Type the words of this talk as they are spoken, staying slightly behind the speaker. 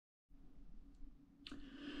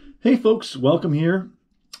Hey folks, welcome here.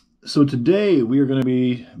 So today we are going to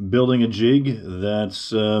be building a jig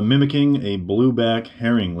that's mimicking a blueback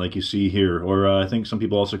herring like you see here, or I think some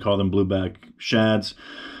people also call them blueback shads.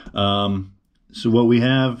 So what we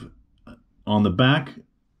have on the back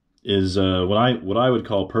is what I would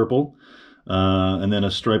call purple, and then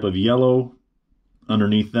a stripe of yellow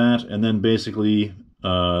underneath that, and then basically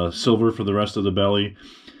silver for the rest of the belly.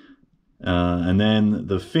 And then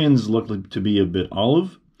the fins look to be a bit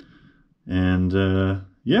olive. And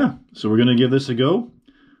yeah, so we're gonna give this a go.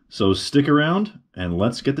 So stick around and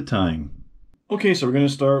let's get the tying. Okay, so we're gonna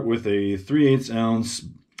start with a 3/8 ounce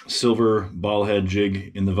silver ball head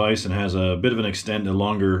jig in the vise, and has a bit of an extent, a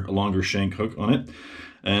longer shank hook on it.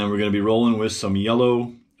 And we're gonna be rolling with some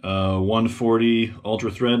yellow 140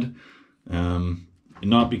 ultra thread.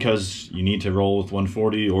 Not because you need to roll with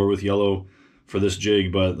 140 or with yellow for this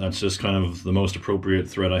jig, but that's just kind of the most appropriate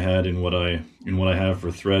thread I had in what I have for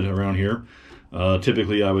thread around here.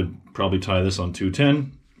 Typically I would probably tie this on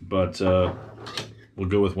 210, but we'll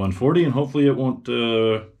go with 140 and hopefully it won't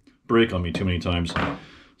break on me too many times.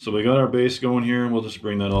 So we got our base going here, and we'll just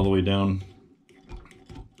bring that all the way down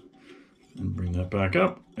and bring that back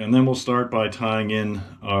up, and then we'll start by tying in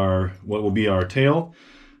what will be our tail.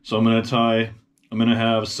 So I'm going to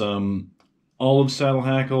have some olive saddle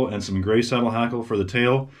hackle and some gray saddle hackle for the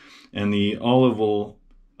tail, and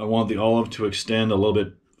I want the olive to extend a little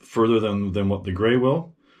bit further than what the gray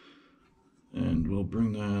will. And we'll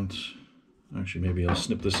bring that, actually maybe I'll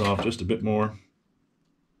snip this off just a bit more.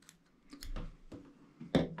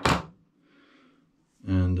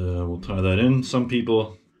 And we'll tie that in. Some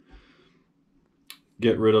people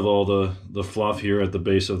get rid of all the fluff here at the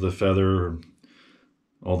base of the feather, or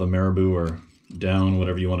all the marabou or down,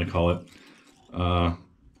 whatever you want to call it.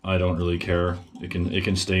 I don't really care. It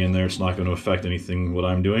can stay in there. It's not going to affect anything what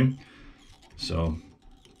I'm doing. So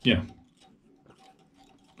yeah,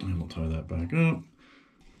 and we'll tie that back up.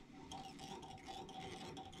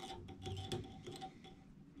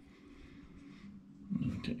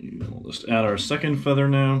 Okay, we'll just add our second feather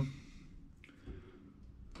now.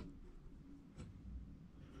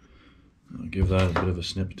 I'll give that a bit of a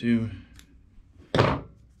snip too.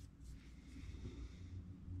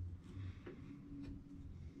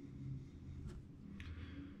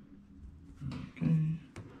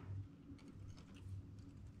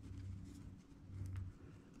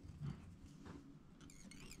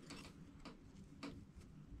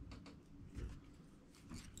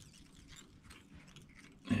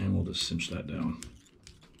 And we'll just cinch that down.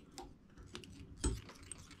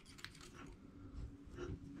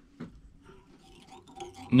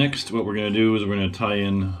 Next, what we're going to do is we're going to tie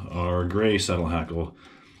in our gray saddle hackle.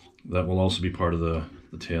 That will also be part of the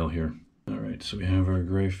tail here. Alright, so we have our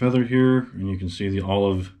gray feather here, and you can see the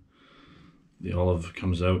olive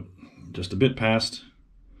comes out just a bit past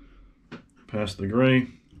the gray,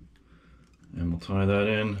 and we'll tie that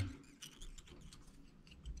in.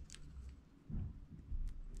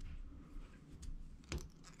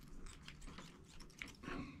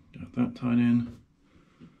 Got that tied in.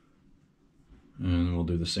 And we'll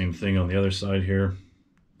do the same thing on the other side here.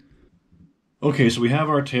 Okay, so we have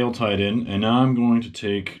our tail tied in, and now I'm going to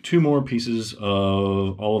take two more pieces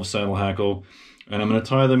of olive saddle hackle, and I'm going to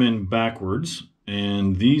tie them in backwards,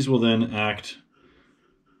 and these will then act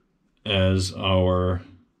as our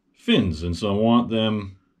fins. And so I want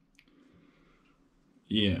them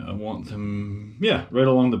right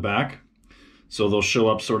along the back, so they'll show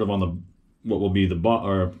up sort of on what will be the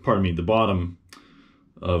bottom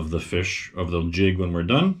of the fish, of the jig, when we're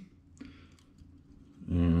done.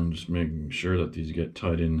 And just making sure that these get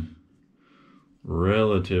tied in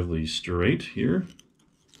relatively straight here.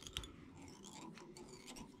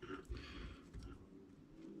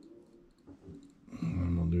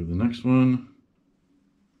 And we'll do the next one.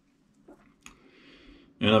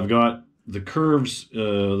 And I've got the curves,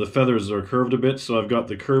 the feathers are curved a bit, so I've got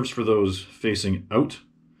the curves for those facing out.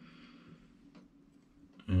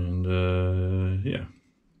 And yeah.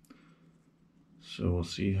 So we'll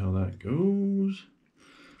see how that goes.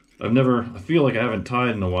 I feel like I haven't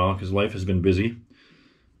tied in a while because life has been busy.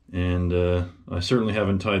 And I certainly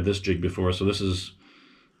haven't tied this jig before, so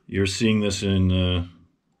you're seeing this in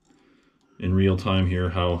real time here,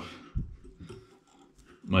 how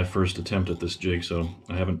my first attempt at this jig, so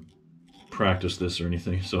I haven't practiced this or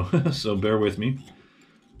anything, so so bear with me.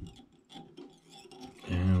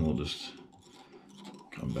 And we'll just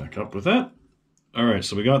come back up with that. Alright,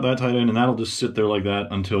 so we got that tied in, and that'll just sit there like that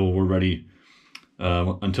until we're ready,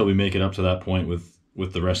 until we make it up to that point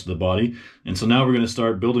with the rest of the body. And so now we're going to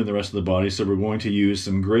start building the rest of the body. So we're going to use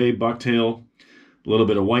some gray bucktail, a little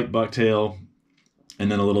bit of white bucktail,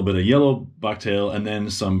 and then a little bit of yellow bucktail, and then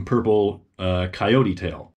some purple coyote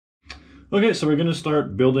tail. Okay, so we're going to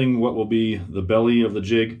start building what will be the belly of the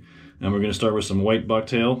jig, and we're going to start with some white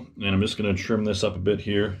bucktail, and I'm just going to trim this up a bit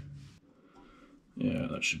here. Yeah,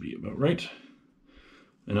 that should be about right.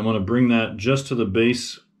 And I'm going to bring that just to the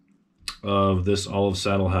base of this olive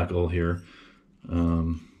saddle hackle here.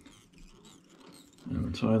 And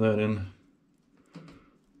I'll tie that in,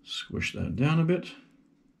 squish that down a bit.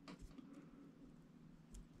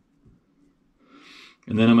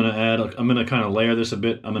 And then I'm going to kind of layer this a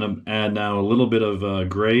bit. I'm going to add now a little bit of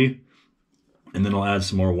gray, and then I'll add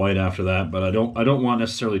some more white after that. But I don't want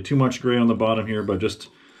necessarily too much gray on the bottom here, but just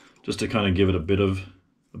to kind of give it a bit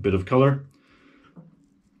of color.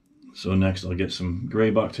 So next I'll get some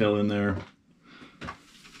gray bucktail in there.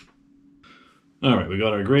 All right, we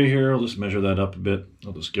got our gray here. I'll just measure that up a bit.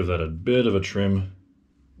 I'll just give that a bit of a trim.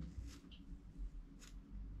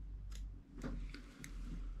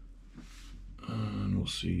 And we'll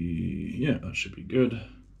see, yeah, that should be good.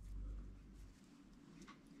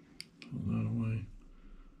 Pull that away.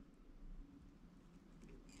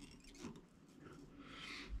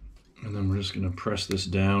 And then we're just gonna press this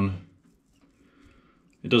down.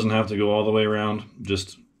 It doesn't have to go all the way around,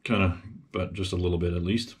 just kind of, but just a little bit at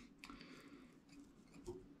least.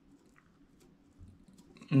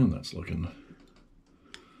 And that's looking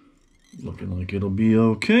like it'll be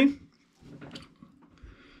okay.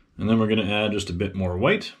 And then we're gonna add just a bit more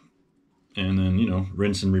white, and then, you know,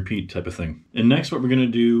 rinse and repeat type of thing. And next what we're gonna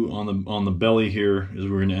do on the belly here is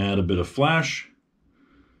we're gonna add a bit of flash.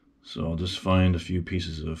 So I'll just find a few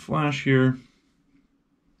pieces of flash here.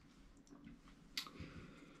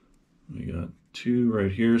 We got two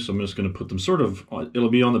right here, so I'm just going to put them sort of, it'll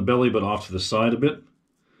be on the belly but off to the side a bit.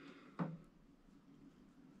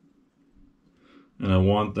 And I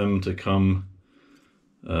want them to come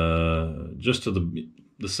just to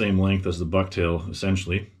the same length as the bucktail,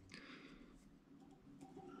 essentially.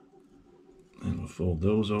 And we'll fold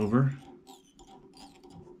those over.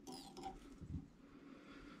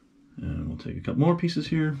 And we'll take a couple more pieces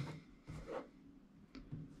here.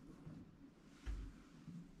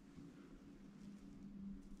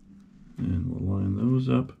 And we'll line those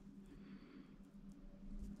up.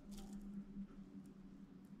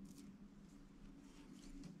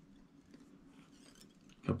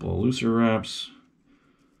 A couple of looser wraps.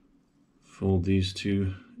 Fold these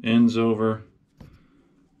two ends over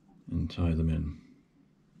and tie them in.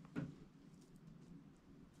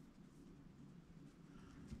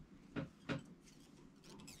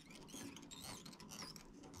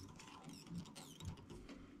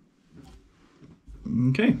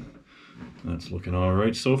 Okay. That's looking all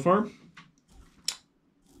right so far.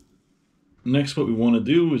 Next, what we want to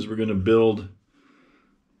do is we're going to build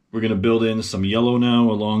in some yellow now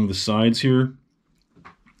along the sides here.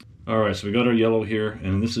 All right, so we got our yellow here,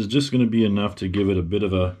 and this is just going to be enough to give it a bit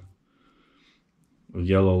of a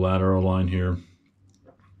yellow lateral line here.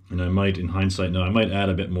 And I might, in hindsight, no, I might add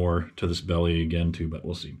a bit more to this belly again too, but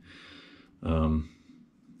we'll see.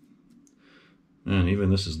 And even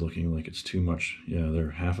this is looking like it's too much. Yeah, there,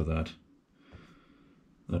 half of that.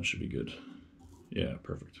 That should be good. Yeah,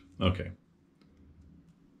 perfect. Okay.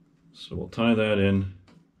 So we'll tie that in,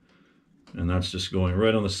 and that's just going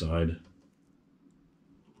right on the side.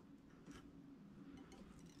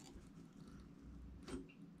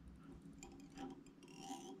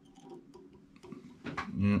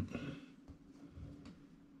 Yeah.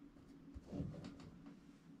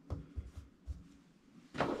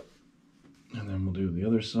 And then we'll do the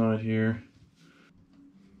other side here.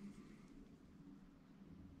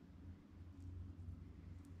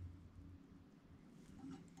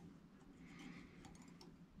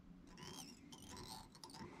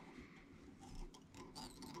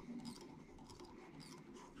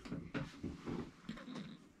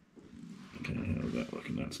 Okay, how's that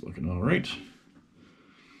looking? That's looking all right.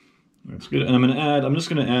 That's good. And I'm just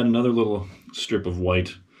gonna add another little strip of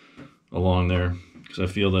white along there because I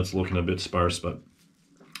feel that's looking a bit sparse, but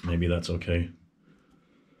maybe that's okay.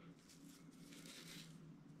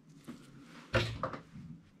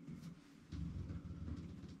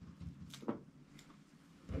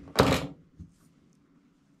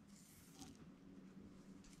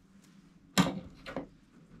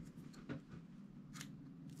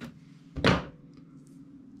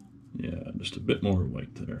 Yeah, just a bit more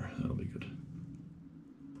white there. That'll be good.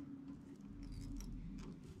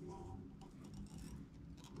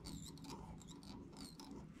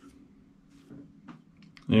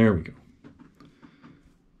 There we go.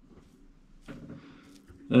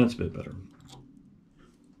 That's a bit better.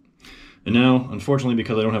 And now, unfortunately,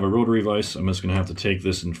 because I don't have a rotary vise, I'm just going to have to take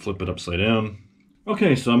this and flip it upside down.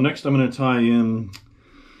 Okay, so next I'm going to tie in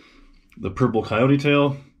the purple coyote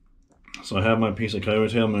tail. So I have my piece of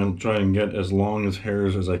coyote tail. I'm going to try and get as long as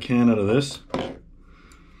hairs as I can out of this.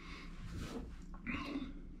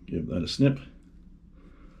 Give that a snip.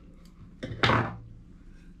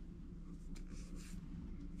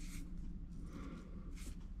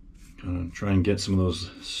 Kind of try and get some of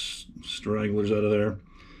those stragglers out of there.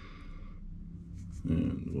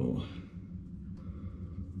 And we'll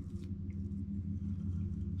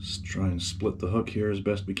try and split the hook here as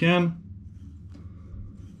best we can.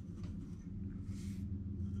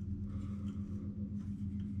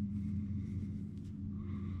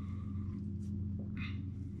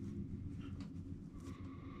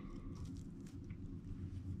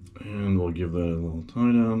 And we'll give that a little tie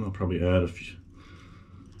down. I'll probably add a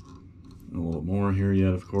little more here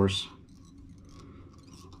yet, of course.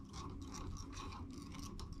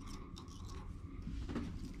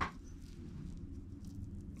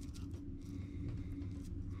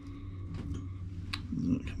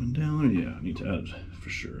 Not coming down there. Yeah, I need to add, for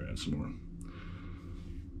sure, add some more.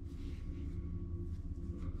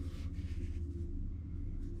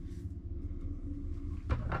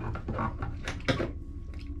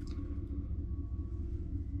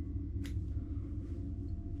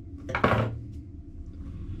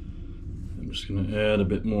 I'm just going to add a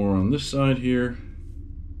bit more on this side here.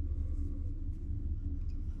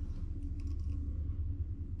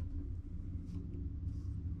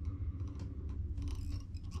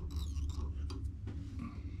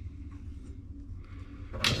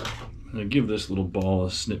 I give this little ball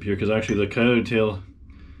a snip here because actually the coyote tail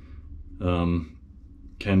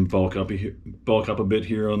can bulk up a bit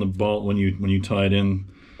here on the ball when you tie it in,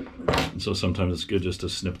 and so sometimes it's good just to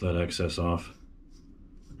snip that excess off.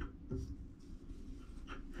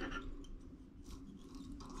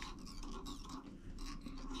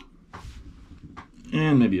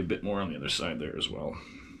 And maybe a bit more on the other side there as well.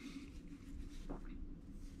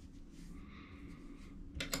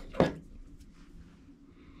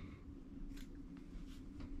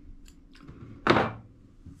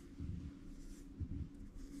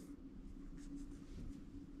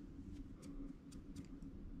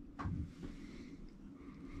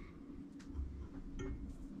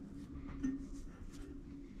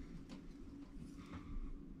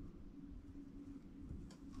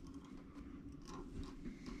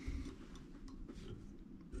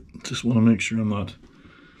 Just want to make sure I'm not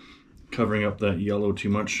covering up that yellow too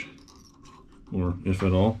much, or if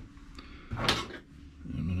at all.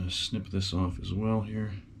 I'm going to snip this off as well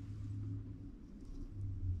here.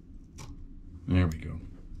 There we go.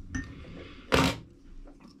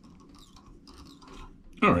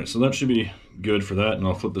 All right, so that should be good for that, and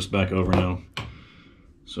I'll flip this back over now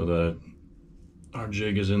so that our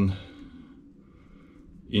jig is in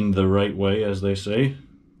the right way, as they say.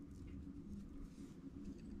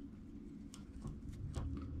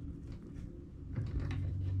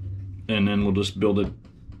 And then we'll just build it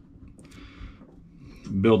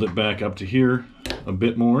back up to here a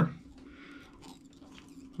bit more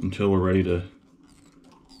until we're ready to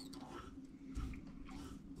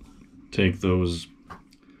take those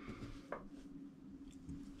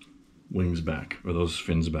wings back, or those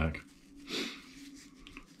fins back.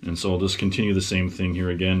 And so I'll just continue the same thing here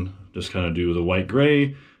again, just kind of do the white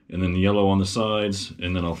gray and then the yellow on the sides,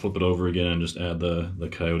 and then I'll flip it over again and just add the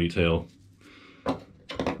coyote tail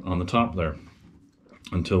on the top there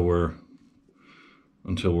until we're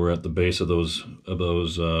at the base of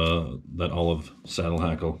that olive saddle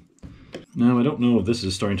hackle. Now I don't know if this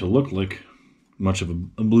is starting to look like much of a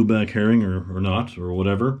blueback herring or not, or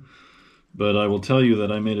whatever, but I will tell you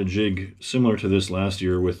that I made a jig similar to this last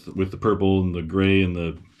year with the purple and the gray and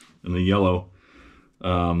the yellow,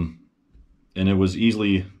 and it was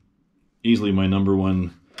easily my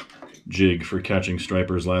 #1 jig for catching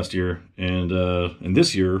stripers last year, and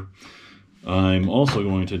this year I'm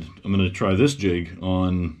going to try this jig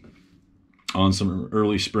on some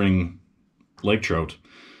early spring lake trout.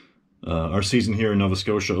 Our season here in Nova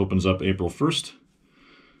Scotia opens up April 1st,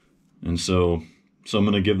 and so I'm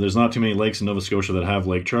going to give, there's not too many lakes in Nova Scotia that have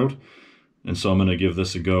lake trout, and so I'm going to give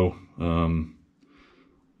this a go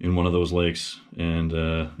in one of those lakes and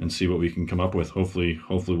see what we can come up with. Hopefully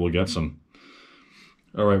we'll get some.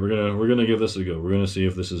 All right, we're gonna give this a go. We're gonna see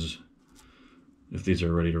if these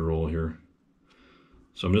are ready to roll here.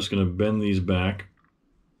 So I'm just gonna bend these back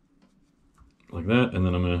like that, and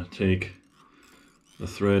then I'm gonna take the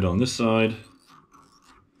thread on this side,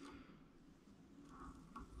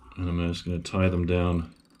 and I'm just gonna tie them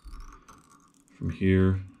down from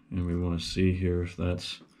here. And we want to see here if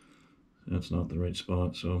that's not the right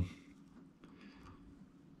spot. So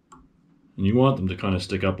And you want them to kind of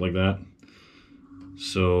stick up like that.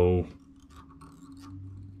 So,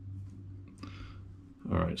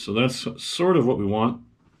 all right, so that's sort of what we want.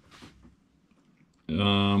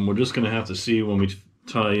 We're just going to have to see when we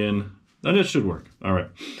tie in. That it should work. All right,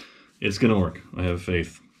 it's going to work. I have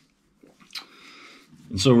faith.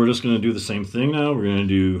 And so we're just going to do the same thing now. We're going to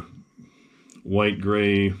do white,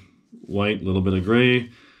 gray, white, little bit of gray,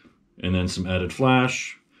 and then some added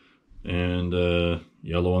flash, and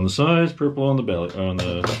yellow on the sides, purple on the belly, on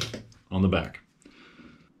the back.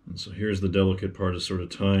 And so here's the delicate part, of sort of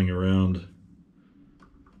tying around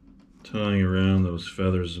those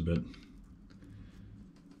feathers a bit,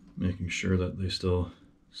 making sure that they still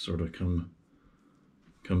sort of come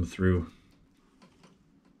through.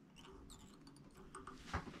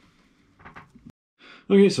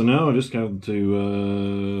 Okay, so now I just have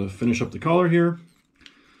to finish up the collar here,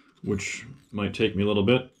 which might take me a little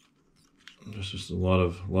bit. There's just a lot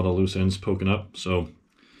of loose ends poking up, so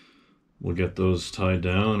we'll get those tied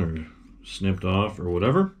down or snipped off or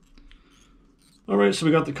whatever. All right, so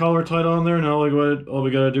we got the collar tied on there. Now all we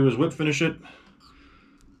gotta do is whip finish it,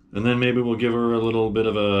 and then maybe we'll give her a little bit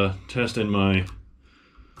of a test in my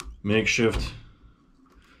makeshift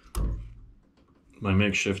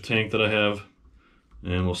tank that I have,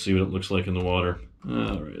 and we'll see what it looks like in the water.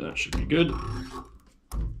 All right, that should be good.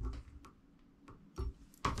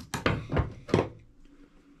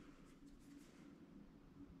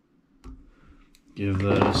 Give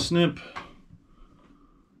that a snip.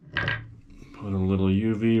 Put a little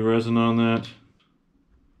UV resin on that.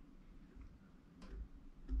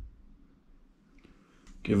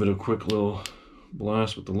 Give it a quick little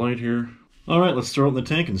blast with the light here. All right, let's throw it in the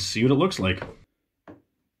tank and see what it looks like.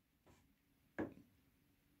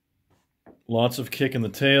 Lots of kick in the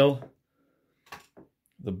tail.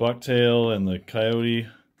 The bucktail and the coyote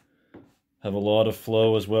have a lot of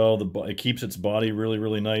flow as well. It keeps its body really,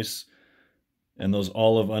 really nice. And those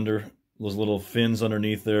those little fins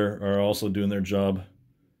underneath there are also doing their job.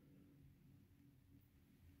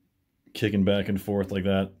 Kicking back and forth like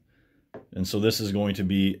that. And so this is going to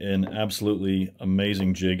be an absolutely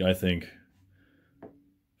amazing jig, I think,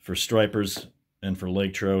 for stripers and for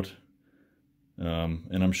lake trout.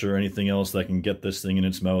 And I'm sure anything else that can get this thing in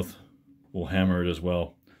its mouth will hammer it as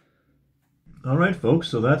well. All right, folks,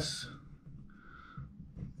 so that's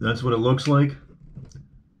what it looks like.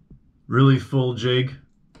 Really full jig,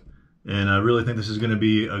 and I really think this is going to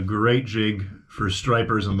be a great jig for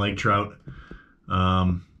stripers and lake trout.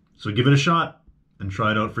 So give it a shot and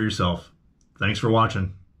try it out for yourself. Thanks for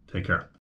watching. Take care.